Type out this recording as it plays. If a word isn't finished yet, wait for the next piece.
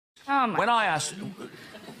Oh, my... When I asked...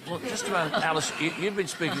 Well, just a moment, Alice, you've been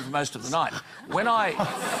speaking for most of the night. When I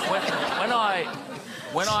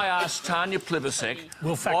asked Tanya Plibersek...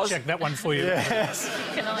 We'll fact-check that one for you. Yes.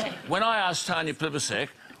 When I asked Tanya Plibersek,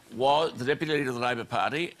 was the Deputy Leader of the Labor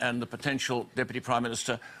Party and the potential Deputy Prime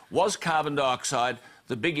Minister, was carbon dioxide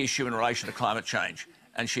the big issue in relation to climate change?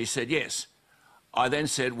 And she said yes. I then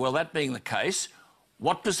said, well, that being the case,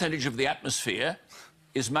 what percentage of the atmosphere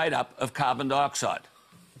is made up of carbon dioxide?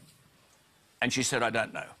 And she said, I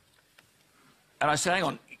don't know. And I said, hang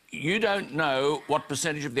on, you don't know what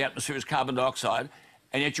percentage of the atmosphere is carbon dioxide,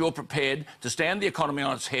 and yet you're prepared to stand the economy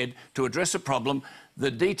on its head to address a problem,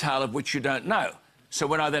 the detail of which you don't know. So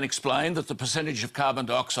when I then explained that the percentage of carbon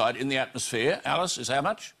dioxide in the atmosphere, Alice, is how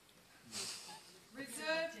much?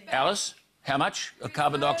 Alice, how much of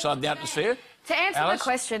carbon dioxide in the atmosphere? To answer Alice? the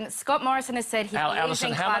question, Scott Morrison has said he believes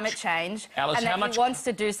in climate change and that he wants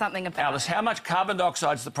to do something about it. Alice, how much carbon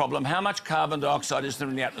dioxide is the problem? How much carbon dioxide is there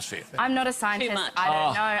in the atmosphere? I'm not a scientist. I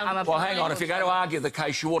don't know. I'm a... Well, hang on. If you're going to argue the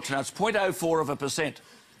case, you ought to know. It's 0.04%.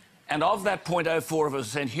 And of that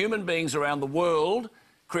 0.04%, human beings around the world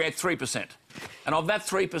create 3%. And of that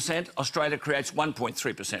 3%, Australia creates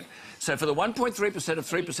 1.3%. So for the 1.3% of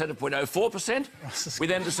 3% of 0.04%, we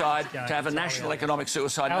then decide to have a national economic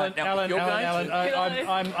suicide. Alan,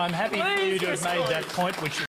 I'm happy for you to have made that point, which